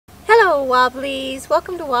Hello Wobblies!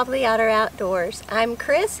 Welcome to Wobbly Otter Outdoors. I'm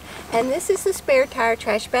Chris and this is the spare tire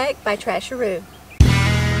trash bag by Trasharoo.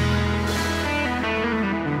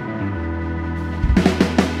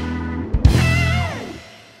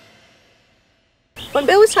 When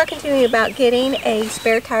Bill was talking to me about getting a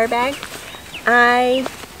spare tire bag, I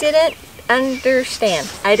didn't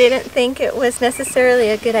understand. I didn't think it was necessarily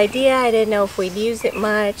a good idea. I didn't know if we'd use it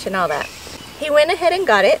much and all that. He went ahead and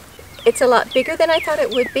got it. It's a lot bigger than I thought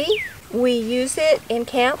it would be. We use it in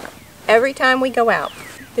camp every time we go out.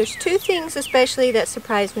 There's two things especially that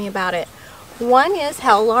surprised me about it. One is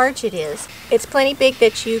how large it is. It's plenty big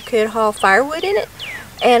that you could haul firewood in it,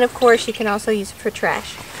 and of course you can also use it for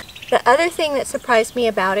trash. The other thing that surprised me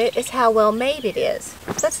about it is how well made it is.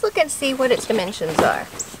 Let's look and see what its dimensions are.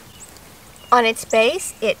 On its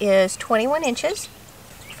base it is 21 inches.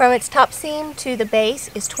 From its top seam to the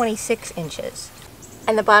base is 26 inches.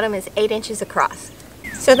 And the bottom is 8 inches across.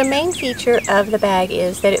 So the main feature of the bag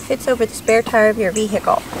is that it fits over the spare tire of your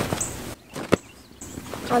vehicle.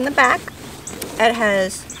 On the back it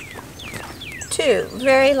has two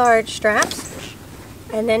very large straps,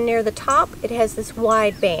 and then near the top it has this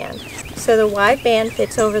wide band. So the wide band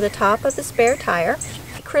fits over the top of the spare tire,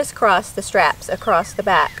 crisscross the straps across the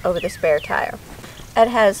back over the spare tire. It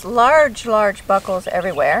has large buckles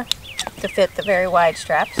everywhere to fit the very wide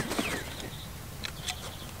straps.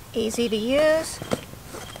 Easy to use,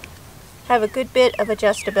 have a good bit of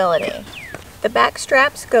adjustability. The back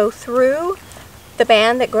straps go through the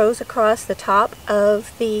band that goes across the top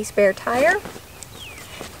of the spare tire,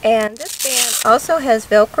 and this band also has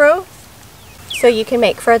Velcro, so you can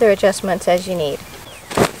make further adjustments as you need.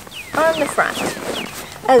 On the front,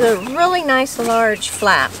 it has a really nice large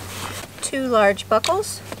flap, two large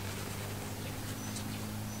buckles,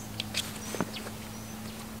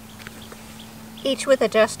 each with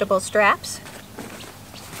adjustable straps.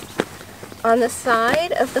 On the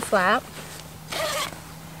side of the flap,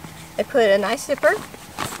 I put a nice zipper,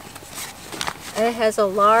 and it has a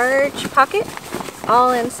large pocket all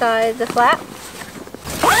inside the flap.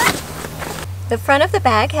 The front of the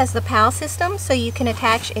bag has the PAL system, so you can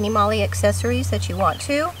attach any MOLLE accessories that you want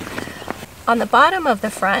to. On the bottom of the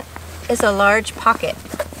front is a large pocket.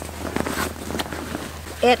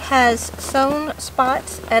 It has sewn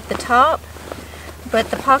spots at the top, but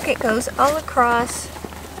the pocket goes all across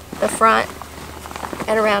the front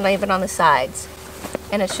and around even on the sides,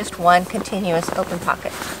 and it's just one continuous open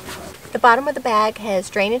pocket. The bottom of the bag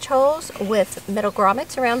has drainage holes with metal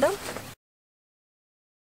grommets around them.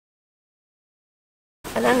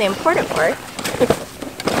 And then the important part,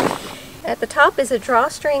 at the top is a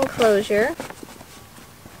drawstring closure,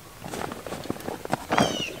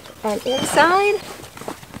 and inside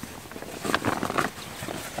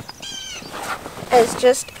is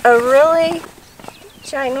just a really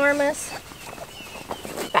ginormous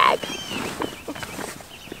bag.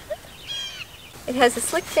 It has a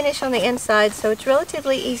slick finish on the inside, so it's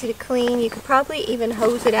relatively easy to clean. You could probably even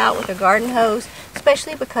hose it out with a garden hose,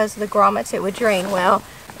 especially because of the grommets. It would drain well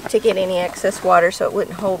to get any excess water so it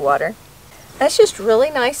wouldn't hold water. That's just really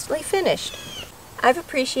nicely finished. I've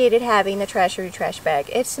appreciated having the Trasharoo trash bag.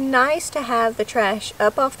 It's nice to have the trash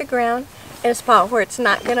up off the ground in a spot where it's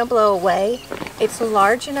not going to blow away. It's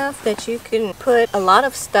large enough that you can put a lot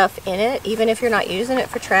of stuff in it. Even if you're not using it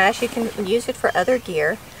for trash, you can use it for other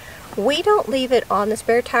gear. We don't leave it on the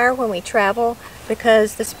spare tire when we travel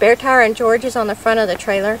because the spare tire in George is on the front of the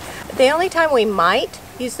trailer. The only time we might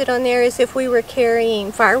use it on there is if we were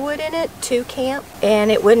carrying firewood in it to camp, and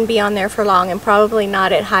it wouldn't be on there for long and probably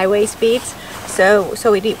not at highway speeds. So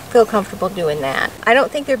we do feel comfortable doing that. I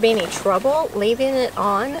don't think there'd be any trouble leaving it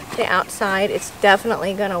on the outside. It's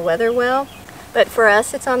definitely going to weather well. But for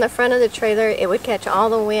us, it's on the front of the trailer. It would catch all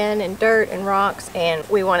the wind and dirt and rocks, and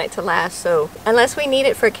we want it to last. So unless we need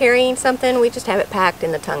it for carrying something, we just have it packed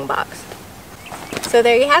in the tongue box. So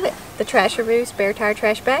there you have it, the Trasharoo spare tire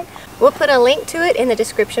trash bag. We'll put a link to it in the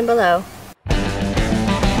description below.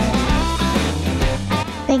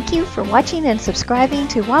 Thank you for watching and subscribing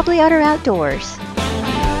to Wobbly Otter Outdoors.